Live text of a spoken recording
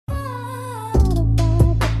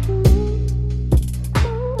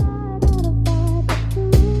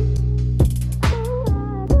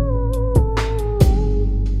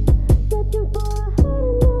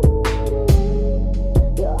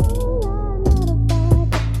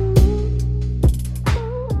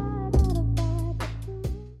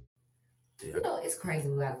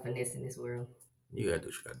of finesse in this world. You gotta do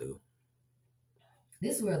what you gotta do.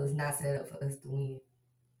 This world is not set up for us to win.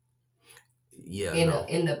 Yeah,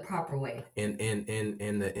 in the proper way. In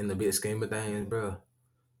the big scheme of things, bro.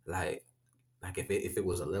 Like if it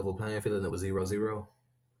was a level playing field and it was 0-0,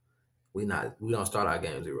 we don't start our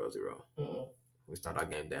game 0-0. Mm-mm. We start our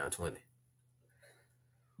game down 20.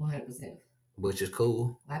 100%. Which is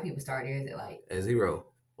cool. Why people start theirs at 0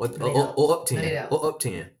 or up 10 or up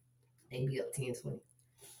 10. They be up 10-20.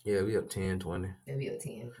 Yeah, we up 10-20. They be up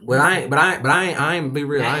 10. But I ain't be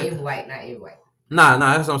real. Not every white. Nah,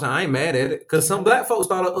 that's what I'm saying. I ain't mad at it. Cause some black folks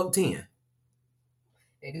start up 10.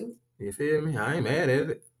 They do. You feel me? I ain't mad at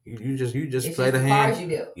it. You just it's play the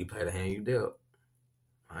hand. You play the hand you dealt.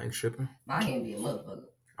 I ain't tripping. My hand be a motherfucker.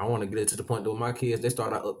 I want to get it to the point that with my kids, they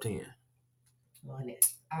start out up 10. All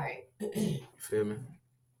right. You feel me?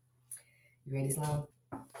 You ready, Sloan?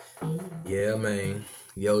 Yeah, man.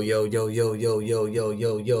 Yo.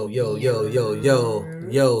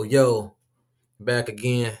 Back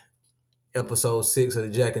again. Episode 6 of the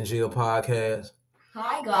Jack and Jill podcast.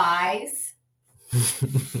 Hi, guys.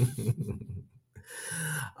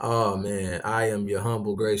 Oh, man. I am your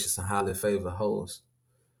humble, gracious, and highly favored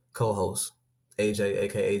co-host, AJ,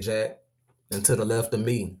 a.k.a. Jack. And to the left of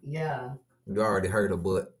me. Yeah. You already heard her,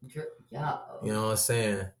 but yeah. You know what I'm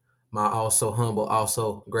saying? My also humble,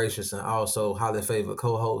 also gracious, and also highly favored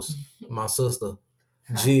co-host, my sister,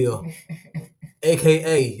 Jill,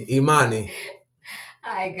 a.k.a. Imani.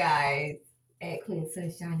 Hi, guys. At Queen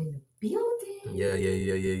Sunshine in the building.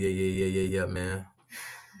 Yeah, man.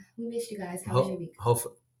 We missed you guys. How was your week?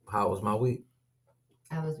 How was my week?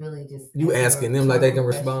 I was really just... You asking them like they can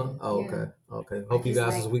respond? Oh, yeah. Okay. Hope you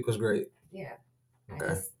guys' week was great. Yeah.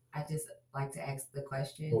 Okay. I just like to ask the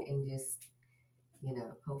question and just,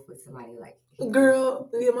 hopefully somebody Girl,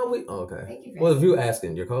 yeah, my week. Oh, okay. Thank you. Well, if you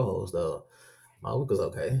asking your co-host, though, my week was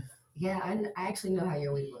okay. Yeah, I actually know how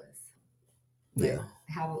your week was. But yeah.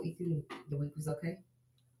 How the week was okay?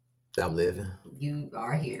 I'm living. You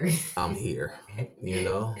are here. I'm here. I'm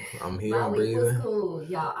here. My I'm week breathing. was cool.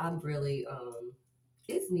 Y'all, I'm really,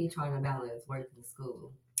 it's me trying to balance work and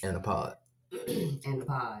school. And the pod.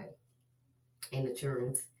 And the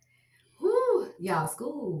children. Woo! Y'all,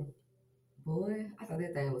 school. Boy, I thought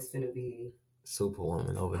that thing was finna be...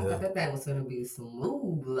 Superwoman over here. I thought that thing was finna be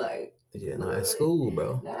smooth, Yeah, no, it's school,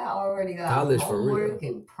 bro. Now I already got college homework for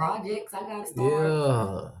real. And projects I gotta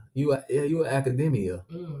start. Yeah. You academia.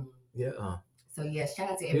 Yeah. So yeah,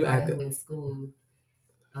 shout out to everybody who in school.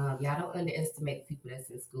 Y'all don't underestimate the people that's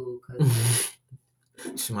in school because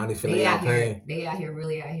Shimani feeling out pain. They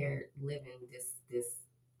really out here living this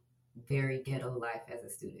very ghetto life as a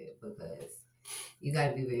student because you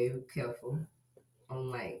gotta be very careful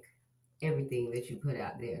on everything that you put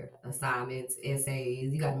out there. Assignments,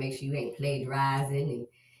 essays, you gotta make sure you ain't plagiarizing and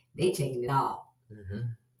they checking it all.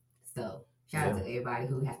 Mm-hmm. So shout out to everybody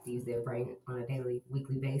who have to use their brain on a daily,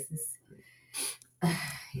 weekly basis.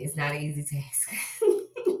 It's not an easy task.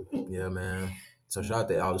 Yeah, man. So shout out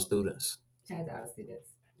to all the students. Shout out to all the students.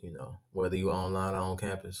 Whether you online or on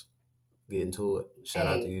campus, get into it. Shout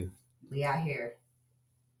out to you. We out here.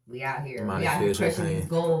 We out here crushing these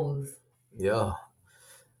goals. Yeah.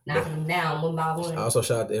 Knocking them down one by one. Also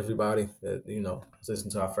shout out to everybody that,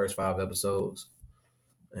 listened to our first 5 episodes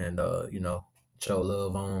and, show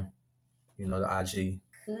love on, the IG.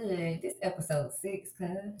 Good. This episode 6, cuz.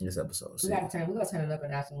 This episode 6. We're going to turn it up a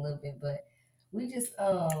notch a little bit, but we just,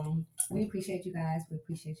 we appreciate you guys. We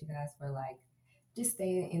appreciate you guys for, just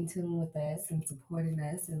staying in tune with us and supporting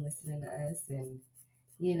us and listening to us and,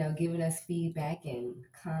 giving us feedback and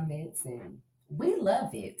comments. And we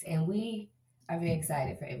love it. And we are very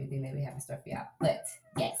excited for everything that we have in store for y'all. But,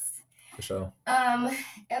 yes. For sure.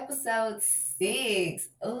 Episode 6.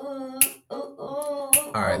 Ooh.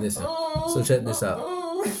 All right, listen. So check this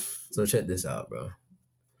out. Check this out, bro.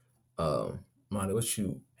 Monty, what's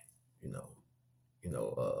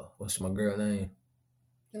what's my girl name?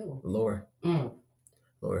 Who? Lori.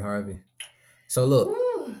 Lori Harvey. So look.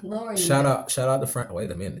 Ooh, Lori. Shout out to Frank.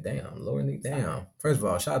 Wait a minute, damn. Lori, damn. First of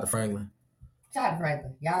all, shout out to Franklin. Shout out to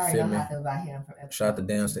Franklin. Y'all already know how I feel about him from episode. Shout out to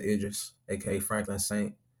Dance to Idris, aka Franklin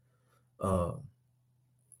Saint. Now,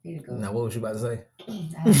 what was you about to say?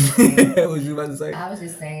 What was you about to say? I was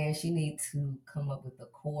just saying she needs to come up with a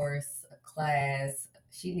course, a class.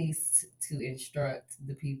 She needs to instruct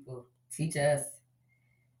the people, teach us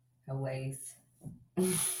her ways.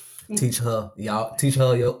 Teach her, y'all. Teach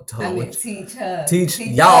her ways. Teach her. Teach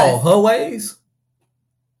y'all her ways.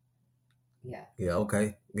 Yeah. Yeah.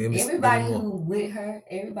 Okay. Everybody who with her,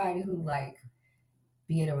 everybody who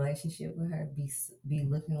be in a relationship with her, be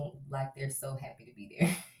looking like they're so happy to be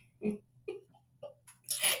there.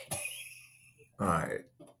 All right.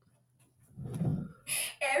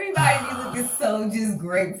 Everybody be looking so just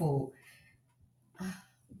grateful.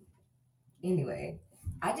 Anyway,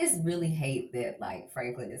 I just really hate that like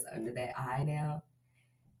Franklin is under that eye now.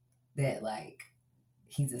 That like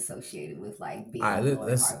he's associated with like being Lori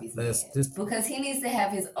Harvey's man. Because he needs to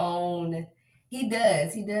have his own. He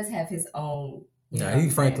does have his own. Yeah,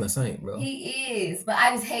 he's Franklin Saint, bro. He is, but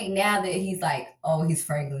I just hate now that he's like, oh, he's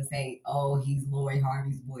Franklin Saint. Oh, he's Lori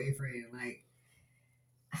Harvey's boyfriend. Like,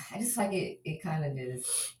 I just like it. It kind of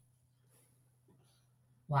just.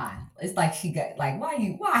 Why? It's like she got like, why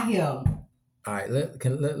him? All right, let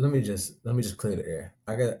me just clear the air.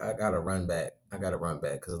 I gotta run back.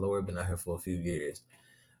 Because Lori been out here for a few years,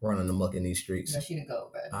 running amok in these streets. No, she to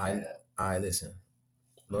go, bro. All right, listen.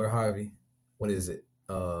 Lori Harvey, what is it?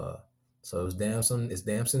 So it's Damson. It's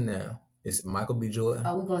Damson now. It's Michael B. Jordan.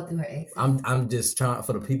 Oh, we're going through her ex. I'm just trying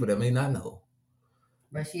for the people that may not know.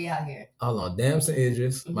 But she out here. Hold on, Damson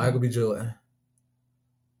Idris, Michael B. Jordan.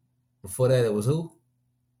 Before that, it was who?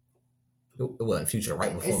 It wasn't Future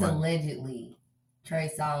right before. It's allegedly Trey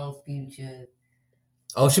Songz, Future.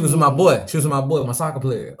 Oh, she was with my boy. My soccer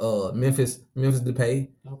player. Memphis Depay.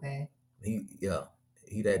 Okay.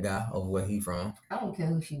 He that guy over where he from. I don't care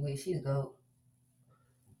who she with. She the GOAT.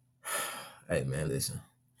 Hey man, listen.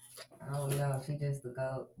 I don't know. She just the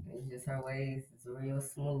GOAT. It's just her ways. It's real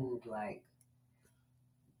smooth. Like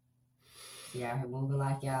she out here moving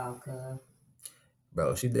like y'all, cuz.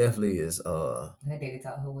 Bro, she definitely is. Her daddy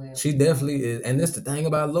taught her well. She definitely is, and that's the thing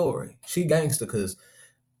about Lori. She gangster because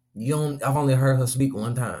I've only heard her speak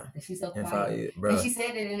one time. And she's so quiet. And she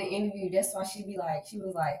said it in an interview. That's why she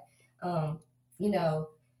was like, you know,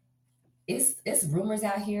 it's rumors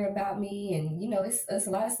out here about me, and you know, it's a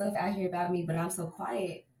lot of stuff out here about me, but I'm so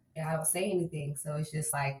quiet and I don't say anything. So it's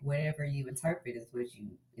just like whatever you interpret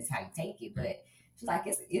is how you take it. But she's like,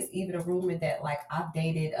 it's even a rumor that like I've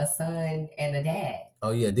dated a son and a dad.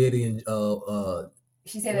 Oh yeah, Diddy and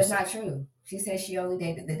She said it's not true. She said she only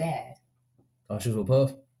dated the dad. Oh, she was with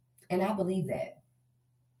Puff? And I believe that.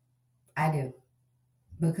 I do.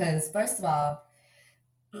 Because first of all,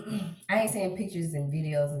 I ain't saying pictures and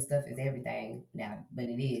videos and stuff is everything now, but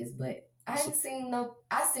it is. But I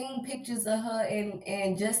seen pictures of her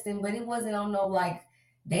and Justin, but it wasn't on no like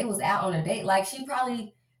they was out on a date. Like she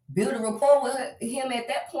probably built a rapport with him at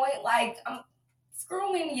that point. Like I'm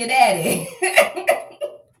screwing your daddy.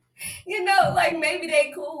 You know, like maybe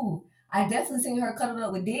they cool. I definitely seen her cuddled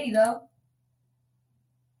up with Diddy though.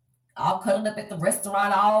 All cuddled up at the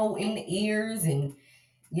restaurant, all in the ears and,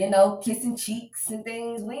 you know, kissing cheeks and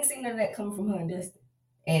things. We ain't seen none of that coming from her and Justin.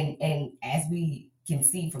 And as we can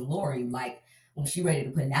see from Lori, like when she ready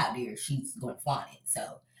to put it out there, she's going to flaunt it.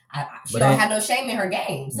 So she don't have no shame in her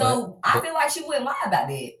game. So I feel like she wouldn't lie about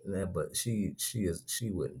that. Yeah, but she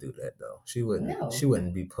wouldn't do that though. She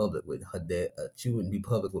wouldn't be public with her dad. She wouldn't be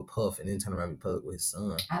public with Puff and then turn around and be public with his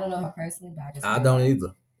son. I don't know her personally, but I don't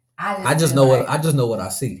either. I just know what I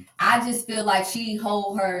see. I just feel like she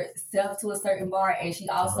hold herself to a certain bar, and she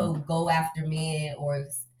also go after men or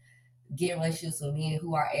get relationships with men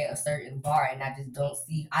who are at a certain bar. And I just don't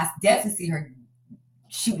see. I definitely see her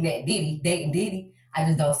shooting at Diddy, dating Diddy. I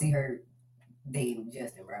just don't see her dating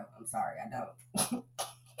Justin, bro. I'm sorry, I don't.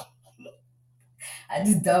 I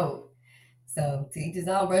just don't. So to each his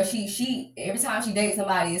own, bro. She every time she dates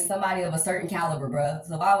somebody, it's somebody of a certain caliber, bro.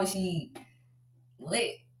 So why would she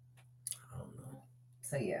lit?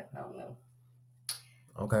 So yeah, I don't know.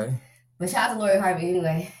 Okay. But shout out to Lori Harvey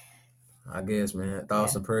anyway. I guess, man.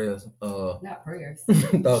 Thoughts and prayers. Not prayers.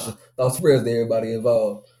 thoughts and prayers to everybody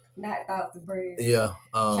involved. Not thoughts and prayers. Yeah.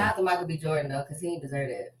 Shout out to Michael B. Jordan though, because he ain't deserve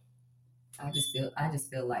it. I just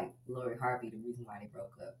feel like Lori Harvey the reason why they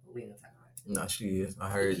broke up. But we ain't gonna talk about it. No, she is. I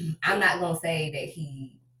heard. I'm not gonna say that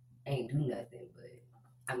he ain't do nothing, but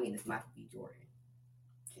I mean it's Michael B. Jordan.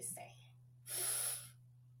 Just saying.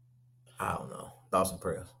 I don't know. Thoughts and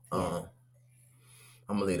prayers. Yeah.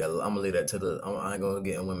 I'm gonna leave that to the. I ain't gonna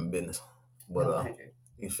get in women business, but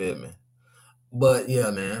you feel me? But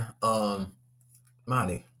yeah, man.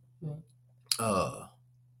 Monty.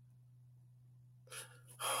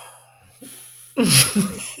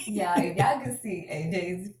 Yeah, if y'all could see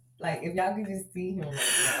AJ's, like, if y'all could just see him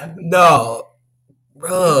right now. No,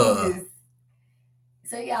 bruh.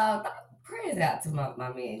 So y'all, prayers out to my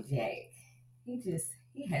man Jay.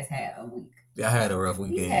 He has had a week. Yeah, I had a rough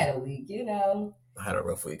weekend. He had a week, you know. I had a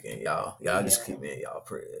rough weekend, y'all. Y'all just keep me in y'all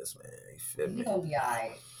prayers, man. You feel me? He gonna be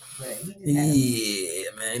alright, but he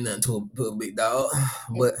just man, ain't nothing to a big dog.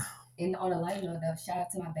 But And on a light note, though, shout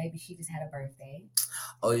out to my baby. She just had a birthday.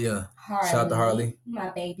 Oh yeah. Harley, shout out to Harley. My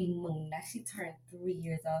baby Moon. Now she turned 3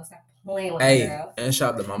 years old. Stop playing with the girl. And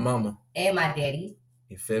shout out to my mama. And my daddy.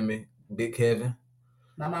 You feel me? Big Kevin.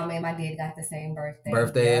 My mama and my dad got the same birthday.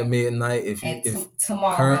 Birthday at midnight.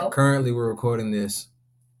 Tomorrow. Currently we're recording this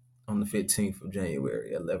on the 15th of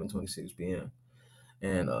January at 11:26 p.m.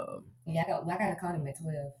 And yeah, I gotta call him at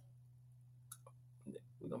 12.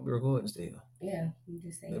 We're gonna be recording still. Yeah, I'm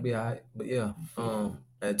just saying. It'll be alright. But yeah,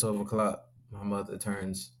 at 12 o'clock, my mother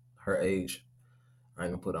turns her age. I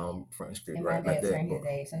ain't gonna put on Front Street and right like that. My dad turned his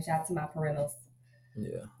age. So shout out to my parentals.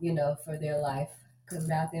 Yeah. You know, for their life. Because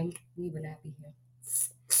without them, we would not be here.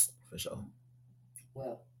 For sure.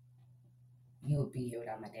 Well, you would be here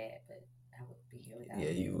without my dad, but I would be here without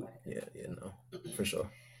you. Yeah, no, for sure.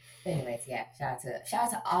 But anyways, yeah, shout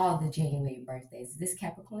out to all the January birthdays. Is this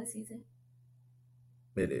Capricorn season?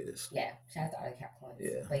 It is. Yeah, shout out to all the Capricorns.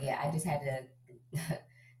 Yeah. But yeah, I just had to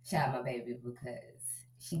shout out my baby because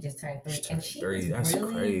she just turned 3. And she 3. That's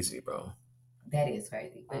really crazy, bro. That is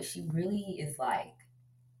crazy. But she really is like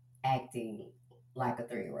acting like a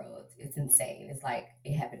 3-year-old. It's insane. It's like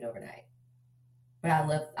it happened overnight. But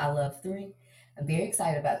I love 3. I'm very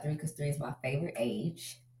excited about 3 because 3 is my favorite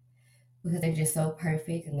age because they're just so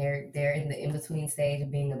perfect and they're in the in-between stage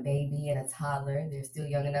of being a baby and a toddler. They're still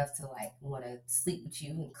young enough to like want to sleep with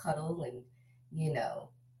you and cuddle and, you know,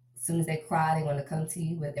 as soon as they cry, they want to come to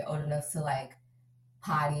you, but they're old enough to like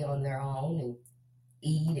potty on their own and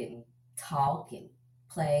eat and talk and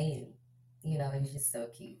play and, you know, it's just so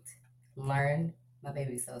cute. Learn. My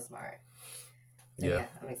baby's so smart. So yeah,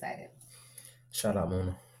 I'm excited. Shout out,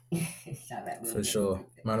 Mona. Shout out, Mona. For sure.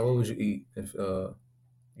 Mona, what would you eat if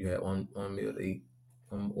you had one meal to eat?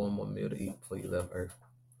 One more meal to eat before you left Earth?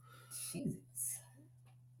 Jesus.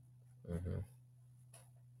 Mm-hmm.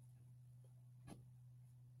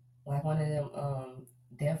 Like one of them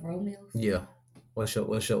death row meals? Yeah. What's your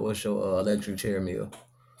electric chair meal?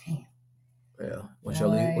 Damn. Yeah. What's your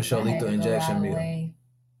lethal injection meal?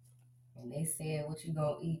 And they said, "What you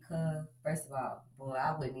gonna eat?" Cause first of all, boy,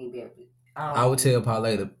 I wouldn't even be able to. I would tell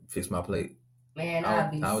Parlay to fix my plate. Man,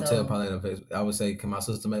 I would tell Parlay to fix. I would say, "Can my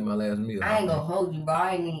sister make my last meal?" I ain't gonna hold you, bro.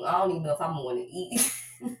 I don't even know if I'm gonna eat.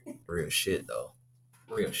 Real shit though.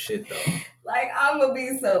 Like I'm gonna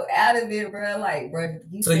be so out of it, bro. Like, bro.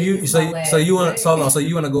 So you want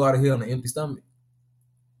to go out of here on an empty stomach?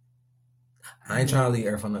 I ain't trying to leave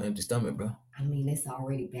Earth on an empty stomach, bro. I mean, it's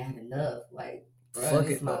already bad enough. Like, bro, fuck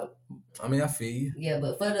it. I mean, I feel you. Yeah,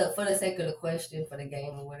 but for the sake of the question, for the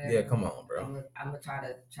game or whatever. Yeah, come on, bro. I'm gonna try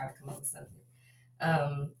to come up with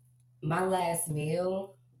something. My last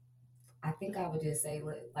meal, I think I would just say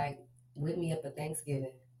like whip me up a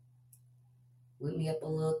Thanksgiving. Whip me up a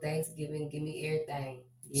little Thanksgiving. Give me everything.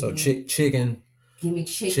 Chicken. Give me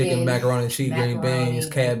chicken. Chicken, macaroni and cheese, green beans,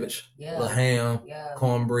 cabbage, little ham,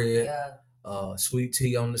 cornbread, sweet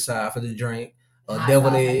tea on the side for the drink,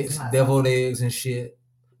 deviled eggs and shit.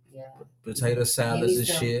 Yeah. Potato salads and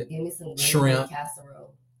shit. Give me some shrimp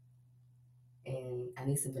casserole. And I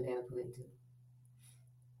need some banana pudding too.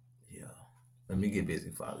 Yeah. Let me get busy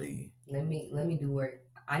before I leave. Let me do work.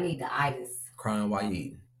 I need the itis. Crying while you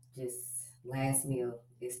eating. Just last meal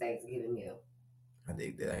is Thanksgiving meal. I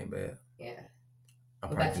think that ain't bad. Yeah. I'll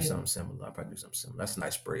probably do something similar. That's a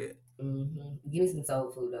nice spread. Mm-hmm. Give me some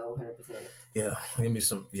soul food though, 100%. Yeah, give me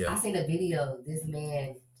some. Yeah. I seen a video. This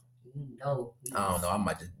man, I don't know. I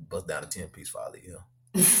might just bust down a 10-piece for all of you.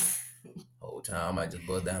 Whole time, I might just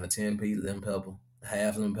bust down a 10-piece lemon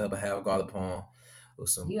pepper, half garlic palm.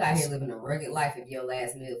 You out here living a rugged life if your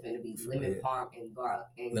last meal finna be lemon palm and garlic.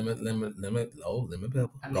 And lemon pepper.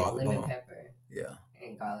 I mean garlic lemon palm. Pepper. Yeah.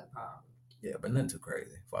 And garlic palm. Yeah, but nothing too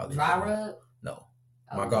crazy. Dry rub? No.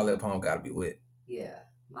 My garlic palm gotta be wet. Yeah.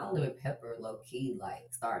 My lemon pepper low key like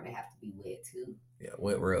starting to have to be wet too. Yeah,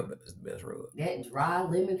 wet rub is the best rub. That dry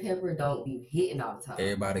lemon pepper don't be hitting all the time.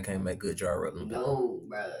 Everybody can't make good dry rub lemon pepper. No,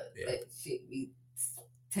 bro. Yeah. That shit be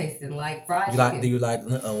tasting like fried chicken. Do you like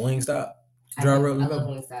Wingstop? Dry rub lemon pepper? I love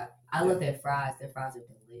Wingstop. I love their fries. Their fries are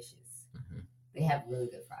delicious. Mm-hmm. They have really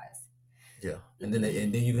good fries. Yeah, and then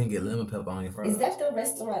you can get lemon pepper on your fries. Is that the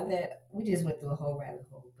restaurant that we just went through a whole rabbit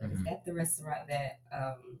hole? But is that the restaurant that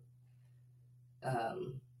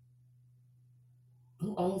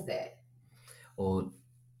who owns that? Well,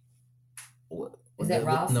 is that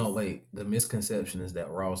Ross? No, wait. The misconception is that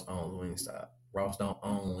Ross owns Wingstop. Ross don't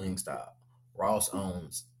own Wingstop. Ross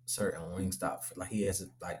owns certain Wingstop. Like he has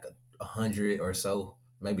like 100 or so,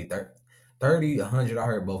 maybe 30, 100. I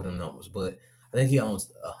heard both of them numbers, but I think he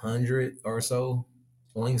owns 100 or so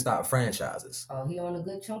Wingstop franchises. Oh, he owns a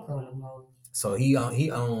good chunk on them. So he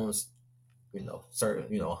owns certain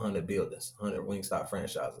 100 buildings, 100 Wingstop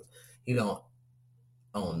franchises. He don't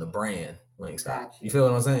own the brand Wingstop. Gotcha. You feel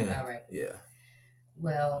what I'm saying? All right. Yeah.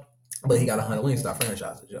 Well, But he got 100 Wingstop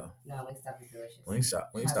franchises, yo. No, Wingstop is delicious.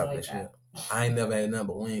 Wingstop that shit. I ain't never had nothing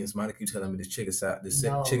but wings. Somebody keep telling me this chicken sandwich You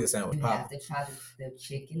popping. have to try the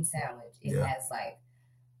chicken sandwich. It has like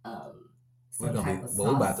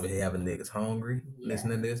we're about to be having niggas hungry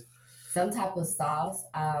listening to this. Some type of sauce.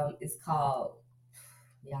 It's called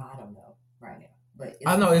I don't know right now. But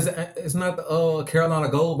I know it's not the Carolina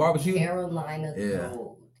Gold barbecue. Carolina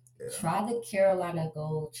Gold. Yeah. Try the Carolina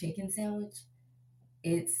Gold chicken sandwich.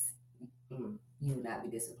 It's you will not be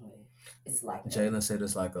disappointed. It's like Jalen said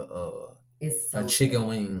it's like a chicken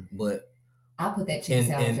wing, but I put that chicken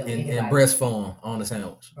sandwich in breast form on the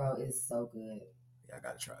sandwich. Bro, it's so good. Yeah, I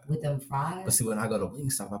gotta try it. With them fries. But see, when I go to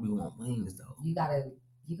Wingstop, I be wanting wings though. You gotta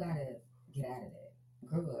get out of that.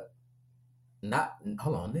 Grow up.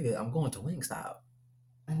 Hold on, nigga. I'm going to Wingstop.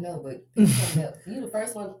 I know, but pick something else. You the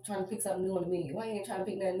first one trying to pick something new on the menu. Why ain't you trying to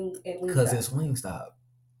pick that new at Wingstop? Because it's Wingstop.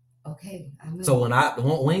 Okay, I know. So when I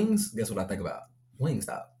want wings, guess what I think about?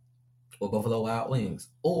 Wingstop. Or Buffalo Wild Wings.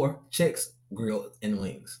 Or Chex Grill and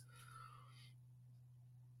Wings.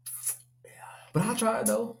 Yeah. But I tried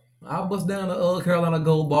though. I bust down the Carolina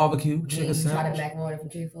Gold barbecue chicken sandwich. You try the macaroni from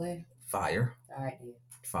Chick-fil-A? Fire. All right, then.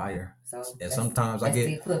 Fire. So and sometimes I get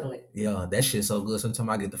the equivalent. Yeah, that shit's so good. Sometimes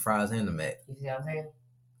I get the fries and the mac. You see what I'm saying?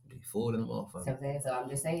 Be full in the motherfucker. See what I'm saying? So I'm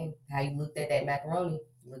just saying how you looked at that macaroni.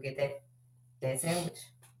 Look at that sandwich.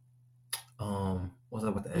 What's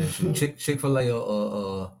up with the ask you? Chick-fil-A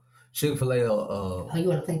or Chick-fil-A or you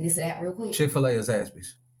want to play this out real quick? Chick-fil-A or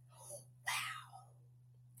Zaxby's? Wow.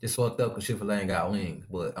 Just fucked up because Chick-fil-A ain't got wings,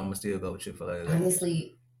 but I'm gonna still go with Chick-fil-A.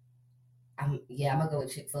 Honestly, I'm gonna go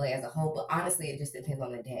with Chick-fil-A as a whole, but honestly, it just depends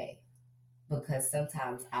on the day. Because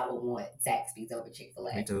sometimes I would want Zaxby's over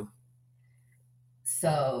Chick-fil-A. Me too.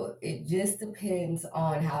 So it just depends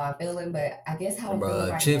on how I'm feeling, but I guess how I'm feeling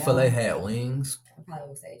right Chick-fil-A had wings. I probably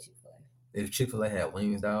would say Chick-fil-A. If Chick-fil-A had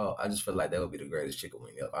wings, dog, I just feel like that would be the greatest chicken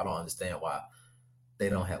wing ever. I don't understand why they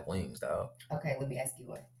don't have wings, dog. Okay, let me ask you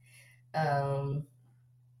one.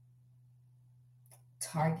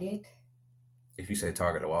 Target. If you say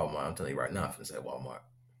Target or Walmart, I'm telling you right now, I'm finna say Walmart.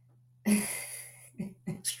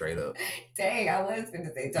 Straight up. Dang, I was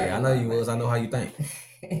finna say Target. Yeah, I know you was. I know how you think.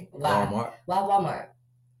 Walmart. Why Walmart?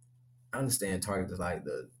 I understand Target is like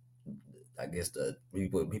the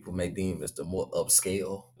people may deem as the more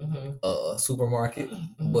upscale supermarket,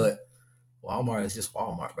 but Walmart is just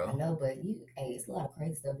Walmart, bro. I know, but it's a lot of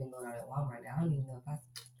crazy stuff been going on at Walmart now. I don't even know if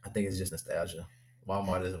I think it's just nostalgia.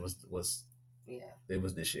 Walmart was it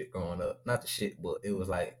was the shit growing up. Not the shit, but it was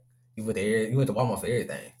like you went to Walmart for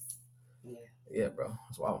everything. Yeah, bro.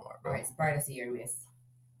 It's Walmart, bro. All right, Sprite or Sierra Mist?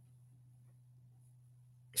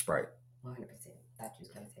 Sprite. 100%. Thought you was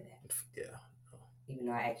gonna say that. Yeah. Even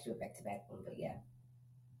though I asked you a back-to-back one, but yeah.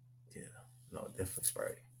 Yeah. No, definitely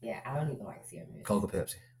Sprite. Yeah, I don't even like Sierra Mist. Coke or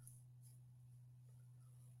Pepsi?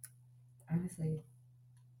 Honestly,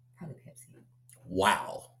 probably Pepsi.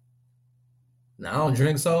 Wow. Now, I don't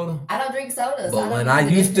drink soda. I don't drink soda. But when I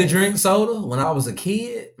used to drink soda, when I was a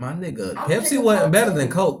kid, my nigga, Pepsi wasn't better than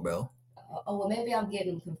Coke, bro. Oh, well, maybe I'm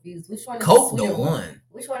getting confused. Which one is Coke the one?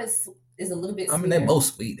 Which one is a little bit sweeter? I mean, they're both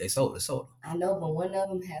sweet. They soda. I know, but one of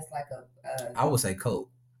them has like I would say Coke.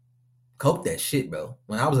 Coke that shit, bro.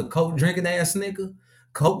 When I was a Coke drinking ass nigga,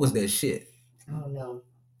 Coke was that shit. I don't know.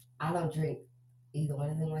 I don't drink either one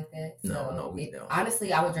of them like that. No, we don't.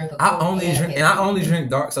 Honestly, I would drink a Coke. I only drink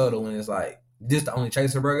dark soda when it's like this the only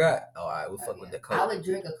chaser bro got. Oh, all right, we'll fuck with that Coke. I would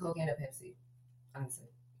drink a Coke and a Pepsi. Honestly.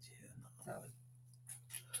 Yeah, no.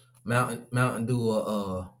 Mountain Dew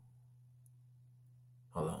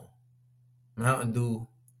hold on. Mountain Dew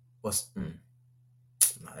what's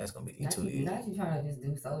nah, that's gonna be too easy. Now you trying to just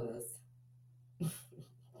do sodas.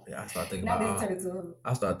 Yeah, I start thinking about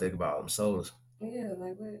them sodas. Yeah,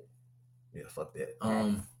 like what? Yeah, fuck that.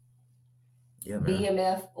 Yeah, man.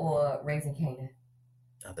 BMF or Raising Canaan?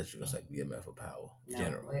 I thought you were gonna say BMF or Power. No,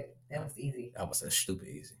 general. But that was easy. I was saying stupid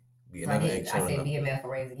easy. BMF. I said BMF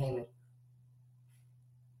or Raising Canaan.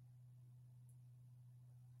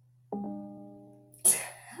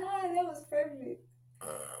 That was perfect.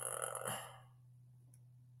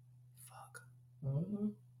 Fuck. Mm-hmm.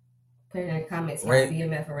 Put it in the comments.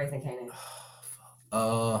 BMF or Raising Canaan.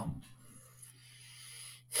 I'm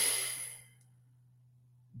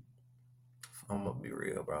gonna be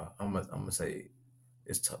real, bro. I'm gonna say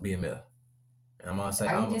it's BMF. And I'm gonna say.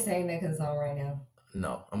 Are you just saying that because it's on right now?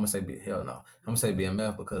 No, I'm gonna say hell no. I'm gonna say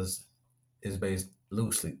BMF because it's based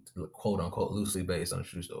loosely, quote unquote, loosely based on a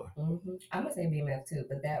true story. Mm-hmm. I'm gonna say BMF too,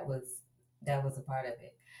 but that was a part of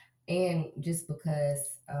it. And just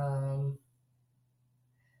because I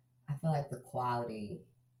feel like the quality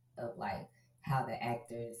of like how the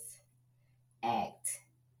actors act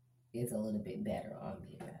is a little bit better on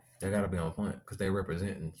BMF. They gotta be on point because they're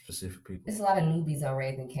representing specific people. There's a lot of newbies on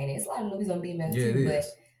Raising Kanan. It's a lot of newbies on BMF Yeah, too, it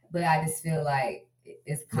is. but I just feel like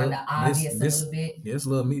it's kind of obvious a little bit. Yeah, it's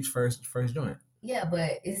Lil Meech's first joint. Yeah,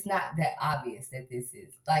 but it's not that obvious that this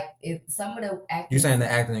is like if some of the actors. You're saying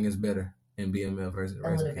the acting is better in BMF versus a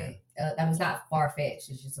little bit. I mean, it's not far fetched.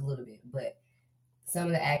 It's just a little bit, but some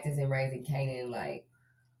of the actors in Raising Kanan, like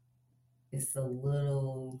it's a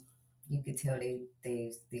little. You could tell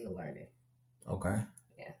they still learning. Okay.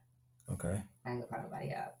 Yeah. Okay. I ain't gonna call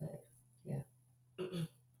nobody out, but yeah.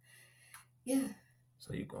 Yeah.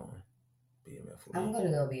 So you going BMF? I'm gonna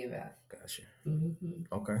go BMF. Gotcha. Mm-hmm.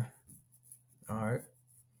 Okay. All right.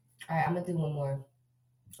 All right. I'm gonna do one more.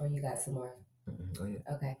 Or you got some more? Mm-hmm. Go ahead.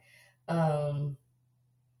 Okay.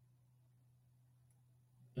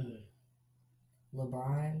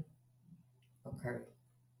 LeBron or Curry?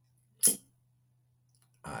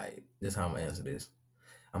 All right. This is how I'm gonna answer this.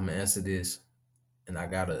 I'm gonna answer this, and I'm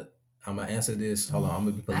gonna answer this. Hold on. I'm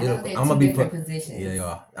gonna be political. I'm gonna be positions. Yeah,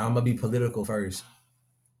 y'all. I'm gonna be political first,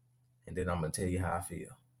 and then I'm gonna tell you how I feel.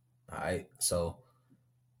 All right. So,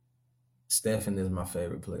 Stephen is my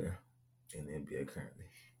favorite player in the NBA currently.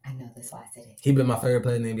 I know, that's why I said it. He been my favorite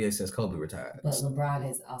player in the NBA since Kobe retired. But LeBron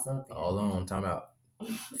is also there. Hold on, time out.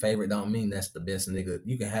 Favorite don't mean that's the best nigga.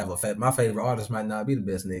 You can have my favorite artist might not be the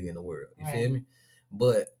best nigga in the world. You feel me?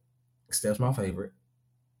 But Steph's my favorite.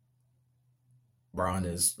 Bron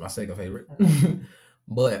is my second favorite. Okay.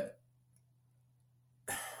 But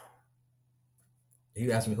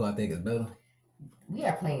you asked me who I think is better. We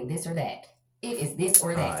are playing this or that. It is this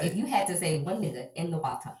or that. Right. If you had to say one nigga in the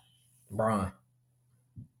wild top. Bron.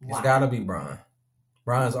 Wow. It's gotta be Bron.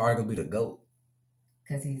 Bron's arguably the GOAT.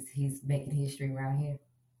 Because he's making history around here.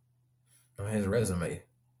 On his resume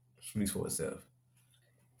speaks for itself.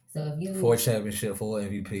 So if you 4 championships, 4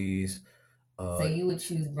 MVPs. So you would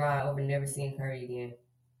choose Bron over never seeing Curry again?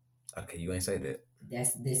 Okay, you ain't say that.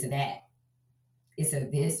 That's this or that. It's a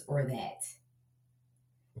this or that.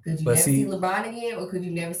 Could you never see LeBron again, or could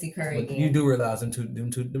you never see Curry again? You do realize them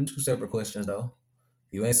two separate questions though.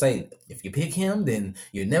 You ain't say if you pick him, then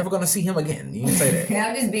you're never gonna see him again. You didn't say that.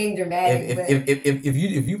 I'm just being dramatic.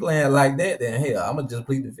 If you playing like that, then hell, I'm gonna just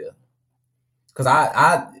plead the fifth. Cause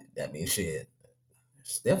I mean shit.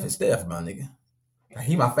 Steph is Steph, my nigga.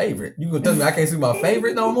 He my favorite. You gonna tell me I can't see my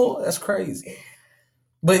favorite no more? That's crazy.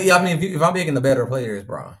 But yeah, I mean, if I'm picking the better player, it's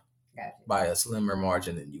Bron. Gotcha. By a slimmer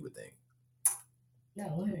margin than you would think. No,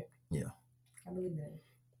 100. Yeah. I believe that.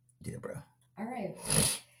 Yeah, bro. All right.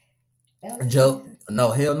 Joe,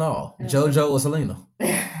 no, hell no. JoJo or Selena?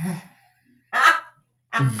 Yeah.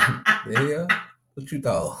 What you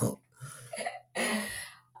thought?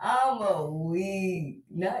 I'm a weak.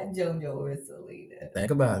 Not JoJo or Selena.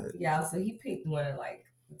 Think about it. Yeah, so he picked one of like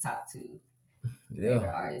the top 2 favorite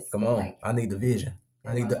artists. Come on. Like, I need the vision.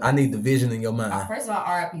 I need the vision in your mind. First of all,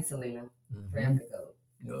 R.I.P. Selena. Forever to go.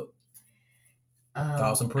 Yep.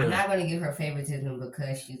 I'm not going to give her favoritism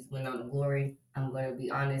because she's went on to glory. I'm going to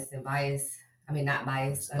be honest and biased. I mean, not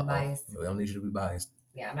biased, unbiased. We don't need you to be biased.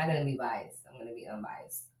 Yeah, I'm not going to be biased. I'm going to be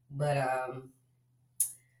unbiased. But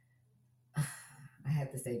I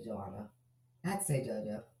have to say Joanna. I have to say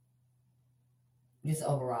JoJo. Just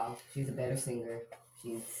overall, she's a better singer.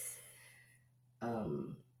 She's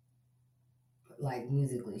like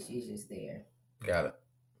musically, she's just there. Got it.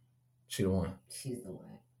 She the one. She's the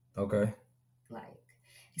one. Okay. Like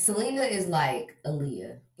Selena is like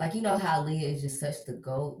Aaliyah. Like, you know how Aaliyah is just such the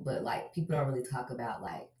GOAT, but like people don't really talk about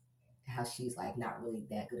like how she's like not really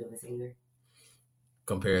that good of a singer.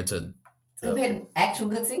 Compared to actual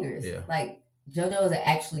good singers. Yeah. Like JoJo is an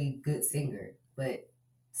actually good singer, but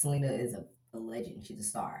Selena is a legend. She's a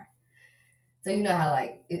star. So you know how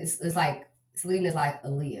like it's like Selena's like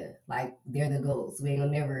Aaliyah. Like they're the GOATs. We ain't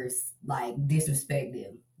gonna never like disrespect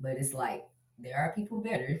them. But it's like there are people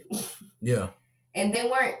better. Yeah. And they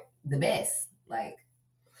weren't the best. Like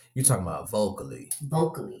you talking about vocally.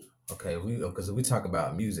 Okay, because we talk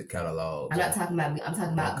about music catalogs. I'm not talking about me. I'm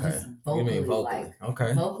talking about just vocally. You mean vocally? Like,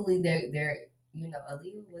 okay. Vocally, they're you know,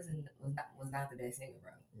 Aaliyah was not the best singer,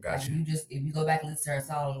 bro. Gotcha. Like, if you go back and listen to her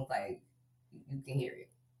song, like you can hear it,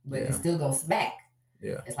 but it's still gonna smack.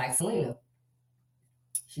 Yeah. It's like Selena.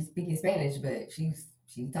 She's speaking Spanish, but she's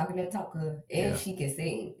talking that talk, and she can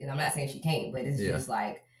sing. And I'm not saying she can't, but it's just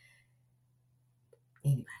like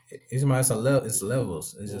anybody. It's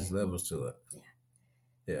levels. It's just levels to it.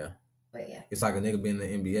 Yeah. But yeah. It's like a nigga being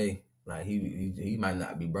in the NBA. Like he might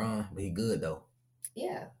not be Bron, but he good though.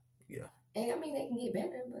 Yeah. Yeah. And I mean, they can get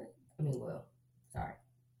better, but I mean, well, sorry.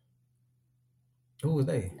 Who was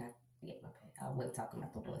they? Not get my pay. I wasn't talking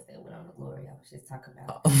about the boys that went on the glory. I was just talking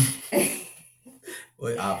about.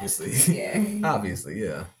 Well, obviously. Yeah. Obviously,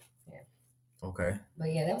 yeah. Yeah. Okay.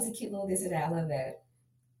 But yeah, that was a cute little this and that. I love that.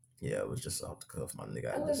 Yeah, it was just off the cuff, my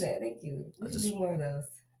nigga. I love that. Thank you. We should do more of those.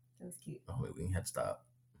 That was cute. Oh, wait, we didn't have to stop.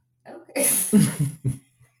 Okay.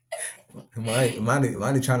 Why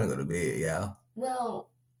they trying to go to bed, y'all?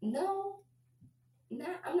 Well, no.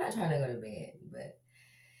 I'm not trying to go to bed, but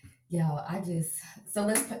y'all, so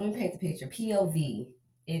let me paint the picture. POV.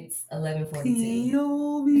 It's 11:42.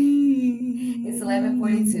 POV. It's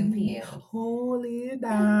 11:42 p.m. Hold it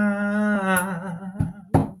down.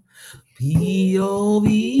 POV.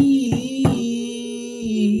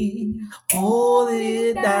 Hold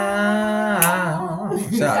it down.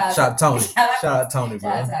 Shout out Tony. Shout out Tony, bro.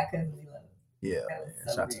 Shout out to cousin we love. Yeah,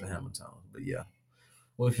 So shout out to the Hamilton. But yeah.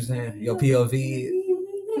 What was you saying? Your POV.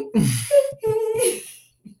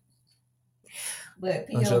 But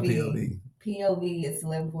POV is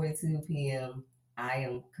 11:42 p.m. I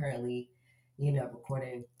am currently,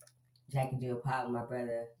 recording Jack and Jill Pod with my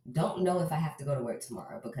brother. Don't know if I have to go to work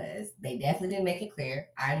tomorrow because they definitely didn't make it clear.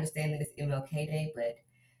 I understand that it's MLK Day, but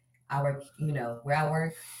I work, where I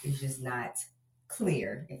work is just not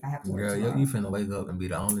clear if I have to work tomorrow. Girl, you finna wake up and be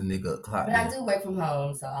the only nigga clocked in. But I do work from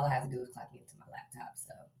home, so all I have to do is clock into my laptop.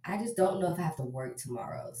 So I just don't know if I have to work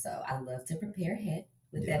tomorrow. So I love to prepare ahead.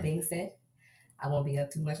 With that being said, I won't be up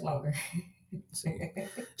too much longer.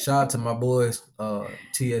 Shout out to my boys,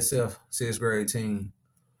 TSF 6th grade team.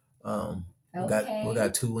 We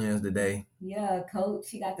got 2 wins today. Yeah, coach.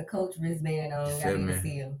 He got the coach wristband on. I didn't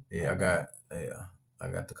see him. Yeah, I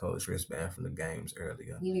got the coach wristband from the games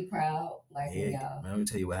earlier. You be proud, y'all. Man, let me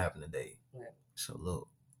tell you what happened today. What? So look,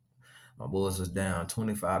 my boys was down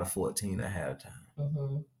 25-14 at halftime.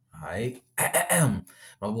 Mm-hmm. All right,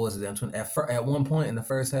 my boys was down 20. At one point in the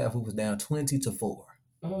first half, we was down 20-4.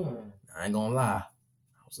 I ain't gonna lie, I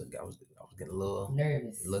was getting a little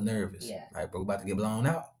nervous. Yeah, like bro, about to get blown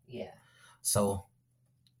out. Yeah. So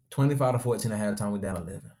 25-14 at halftime, we down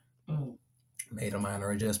 11. Made a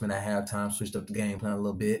minor adjustment at halftime, switched up the game plan a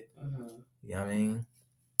little bit. You know what I mean?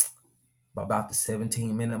 By about the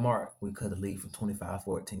 17-minute mark, we cut the lead from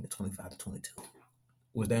 25-14 to 25-22.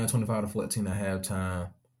 Was down 25-14 at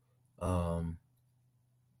halftime.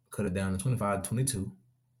 Cut it down to 25-22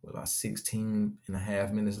 with about 16 and a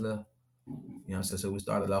half minutes left. You know what I'm saying? So we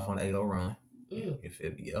started off on an 8-0 run. If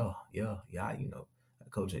it,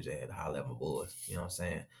 Coach JJ had to holler at my boys. You know what I'm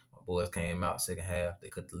saying? My boys came out second half. They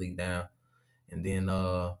cut the lead down. And then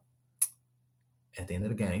at the end of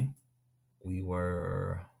the game, it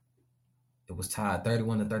was tied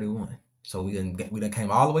 31-31. So we done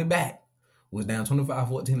came all the way back. We was down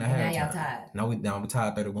 25-14 at halftime. Now y'all tied. Now we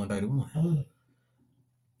tied 31-31.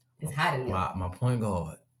 It's hot in there. My point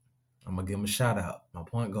guard, I'm gonna give him a shout out. My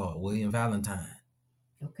point guard, William Valentine.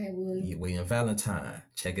 Okay, William. Yeah, William Valentine.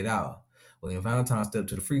 Check it out. William Valentine stepped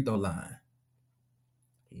to the free throw line.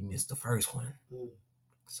 He missed the first one.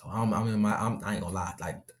 So I ain't gonna lie,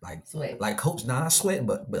 like coach, I sweat,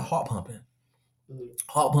 but heart pumping.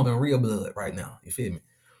 Heart pumping real blood right now. You feel me?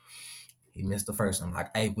 He missed the first one. I'm like,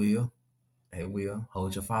 hey Will,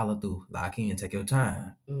 hold your follow through. Lock in, take your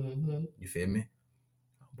time. You feel me?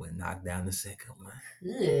 But knock down the second one.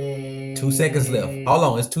 2 seconds left. Hold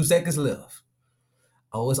on, it's 2 seconds left.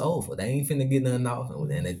 Oh, it's over. They ain't finna get nothing off.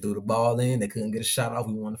 And then they threw the ball in. They couldn't get a shot off.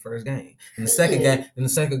 We won the first game. In the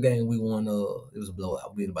second game, we won. It was a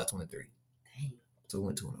blowout. We beat about 23. Dang. So we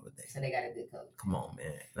went 2-0 today. So they got a good coach. Come on,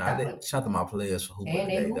 man. Shout out to my players for hooping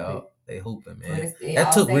today, dog. They hooping, man.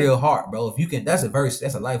 That took real heart, bro. If you can, that's a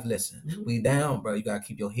life lesson. We down, bro. You gotta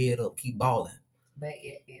keep your head up, keep balling. But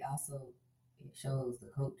it also shows the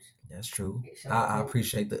coach. That's true. I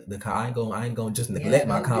appreciate the I ain't gonna just neglect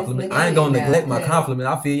my compliment. I ain't gonna neglect my compliment.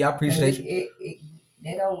 I feel you. I appreciate you.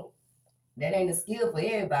 That ain't a skill for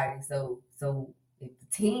everybody. So if the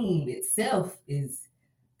team itself is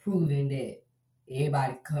proving that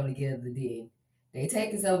everybody come together, then they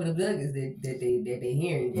taking some of the nuggets that they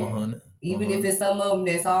hearing. 100. Even if it's some of them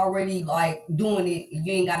that's already like doing it, you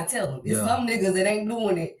ain't gotta tell them. There's some niggas that ain't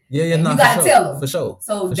doing it. Yeah, you gotta tell them for sure.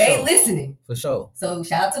 So they listening for sure. So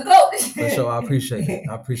shout out to the coach. For sure, I appreciate it.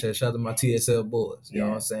 Shout out to my TSL boys. You know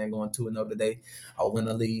what I'm saying? Going 2-0 today. I win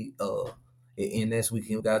the league. In next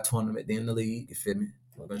weekend we got a tournament in the league. You feel me?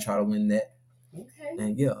 We're gonna try to win that. Okay.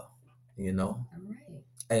 And All right.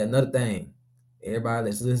 Hey, another thing,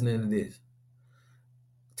 everybody that's listening to this,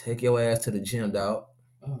 take your ass to the gym, dog.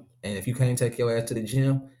 And if you can't take your ass to the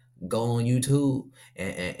gym, go on YouTube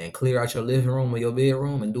and clear out your living room or your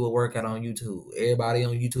bedroom and do a workout on YouTube. Everybody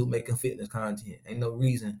on YouTube making fitness content. Ain't no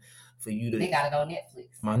reason for you to. They got it on Netflix.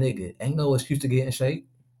 My nigga, ain't no excuse to get in shape.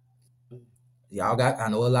 Y'all got, I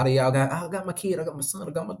know a lot of y'all got, I got my kid, I got my son,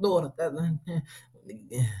 I got my daughter.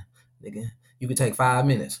 Nigga, you can take 5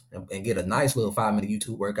 minutes and get a nice little 5-minute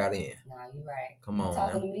YouTube workout in. Nah, you right. Come on,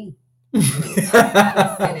 talking man. to me. Sit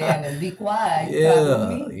down and be quiet.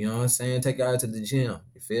 Yeah, you know what I'm saying? Take y'all to the gym.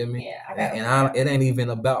 You feel me? Yeah, it ain't even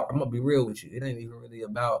about, I'm gonna be real with you. It ain't even really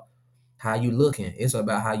about how you looking. It's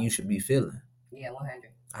about how you should be feeling. Yeah,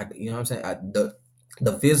 100. You know what I'm saying?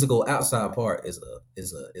 The physical outside part is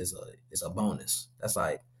a bonus. That's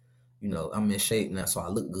like, you know, I'm in shape now, so I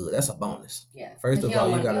look good. That's a bonus. Yeah. First of all,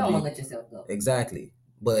 you gotta be let yourself go. Exactly.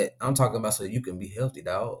 But I'm talking about so you can be healthy,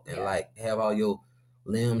 dog, and like have all your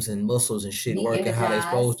limbs and muscles and shit working how they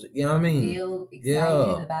supposed to. You know what I mean? Feel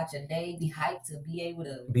excited about your day. Be hyped to be able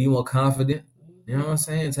to be more confident. You know what I'm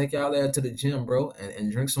saying? Take y'all there to the gym, bro,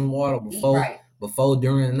 and drink some water before,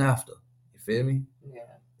 during, and after. You feel me? Yeah.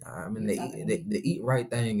 I mean, the eat right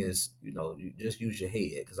thing is, you know, you just use your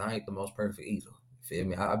head, because I ain't the most perfect eater. You feel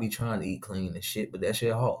me? I be trying to eat clean and shit, but that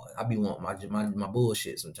shit hard. I be wanting my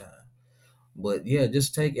bullshit sometimes. But yeah,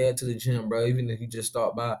 just take it to the gym, bro. Even if you just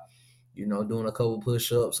start by, you know, doing a couple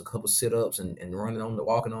push-ups, a couple sit-ups, and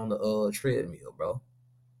walking on the treadmill, bro.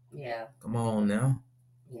 Yeah. Come on now.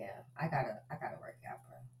 Yeah, I gotta work out,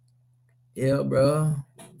 bro. Yeah, bro.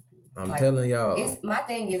 I'm telling y'all. My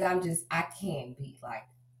thing is, I can't be like,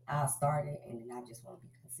 I'll start it and then I just won't be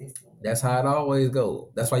consistent. That's how it always goes.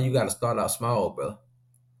 That's why you got to start out small, bro.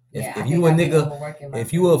 If you a nigga,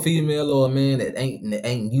 if you a female or a man that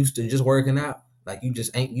ain't used to just working out, like you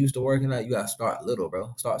just ain't used to working out, you gotta start little,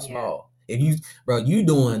 bro. Start small. If you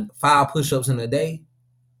doing 5 push-ups in a day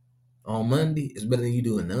on Monday, it's better than you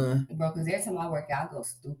doing none. Bro, because every time I work out, I go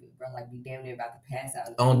stupid, bro. Like be damn near about to pass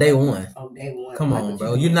out. On day one. Come like, on,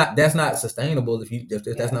 bro. That's not sustainable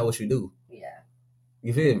if that's not what you do. Yeah.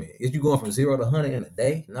 You feel me? If you going from 0 to 100 in a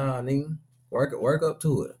day, nah, nigga. Work up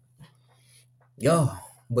to it. Yo.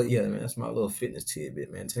 But yeah, man, that's my little fitness tidbit,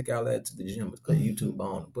 man. Take all that to the gym, put YouTube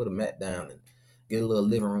on, put a mat down, and get a little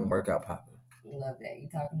living room workout popping. Love that. You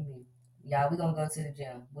talking to me. Y'all, we gonna go to the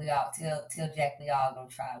gym. We all tell Jack we all gonna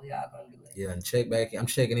try. We all gonna do it. Yeah, and check back. I'm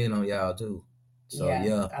checking in on y'all too. So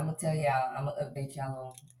yeah. I'm gonna tell y'all. I'm gonna update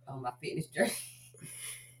y'all on my fitness journey.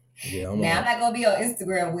 Yeah, I'm not gonna be on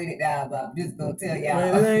Instagram with it now, but I'm just gonna tell y'all.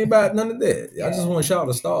 Man, it ain't about none of that. I just want y'all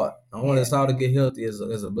to start. I want us all to get healthy as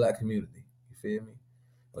a black community. You feel me?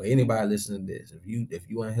 Or anybody listening to this, if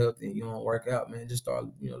you unhealthy and you don't work out, man, just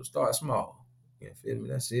start small. You feel me?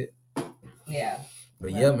 That's it. Yeah.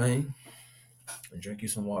 But yeah, man, and drink you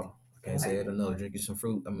some water. I can't say it enough. Drink you some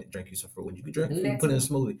fruit. Drink you some fruit. When you can drink fruit, put in a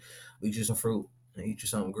smoothie. Eat you some fruit and eat you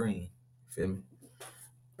something green. You feel me?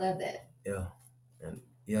 Love that. Yeah, and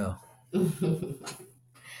yeah.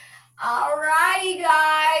 Alrighty,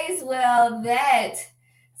 guys. Well, that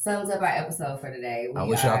sums up our episode for today. I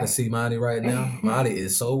wish y'all could see Monty right now. Monty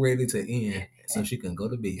is so ready to end so she can go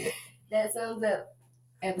to bed. That sums up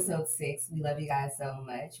episode 6. We love you guys so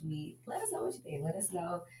much. Let us know what you think. Let us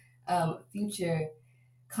know future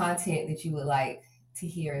content that you would like to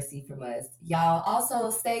hear or see from us. Y'all also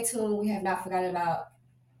stay tuned. We have not forgotten about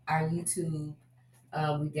our YouTube.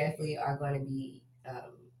 We definitely are going to be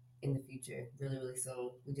in the future really, really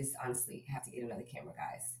soon. We just honestly have to get another camera,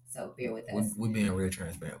 guys. So bear with us. We're being real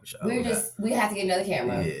transparent with y'all. We have to get another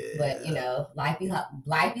camera. Yeah. But you know, life be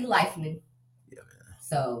lifening. Yeah, man.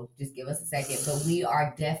 So just give us a second. But we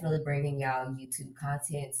are definitely bringing y'all YouTube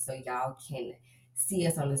content so y'all can see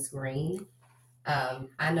us on the screen.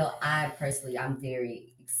 I know I'm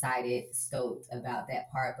very excited, stoked about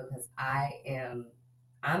that part because I'm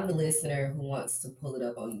the listener who wants to pull it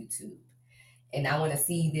up on YouTube. And I want to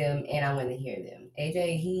see them and I want to hear them.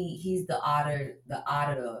 AJ, he's the auditor.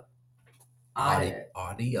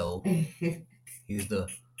 Audio. He's the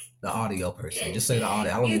audio person. Just say the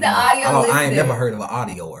audio. I ain't never heard of an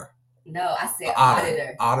audioer. No, I said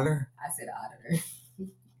auditor. Auditor? I said auditor.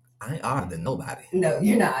 I ain't auditing nobody. No,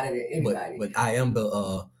 you're not auditing anybody. But I am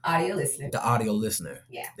the audio listener. The audio listener.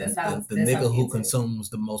 Yeah. The nigga who consumes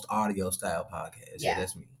the most audio style podcasts. Yeah,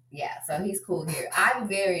 that's me. Yeah, so he's cool here. I'm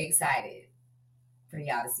very excited for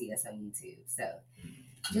y'all to see us on YouTube. So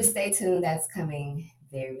just stay tuned. That's coming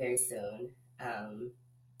very, very soon.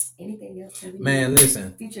 Anything else? Man,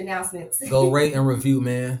 listen. Future announcements. Go rate and review,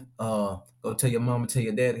 man. Go tell your mama, tell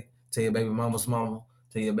your daddy, tell your baby mama's mama,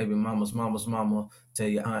 tell your baby mama's mama's mama, tell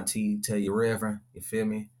your auntie, tell your reverend. You feel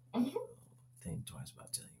me? Mm-hmm. Think twice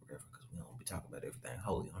about telling your reverend because we don't be talk about everything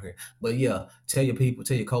holy on here. But yeah, tell your people,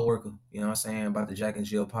 tell your coworker, you know what I'm saying, about the Jack and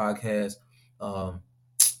Jill podcast.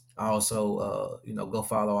 Also, go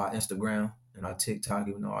follow our Instagram and our TikTok,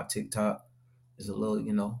 even though our TikTok is a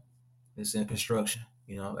little, it's in construction,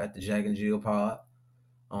 at the Jack and Jill pod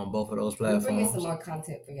on both of those platforms. We're bringing some more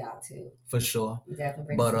content for y'all too. For sure. We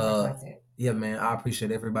definitely bring some more content. Yeah, man, I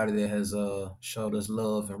appreciate everybody that has showed us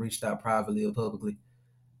love and reached out privately or publicly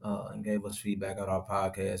and gave us feedback on our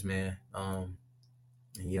podcast, man. And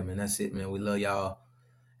yeah, man, that's it, man. We love y'all.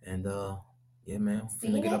 And yeah, man, See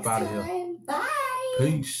you get next up out of time. here. Bye.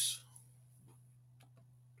 Peace.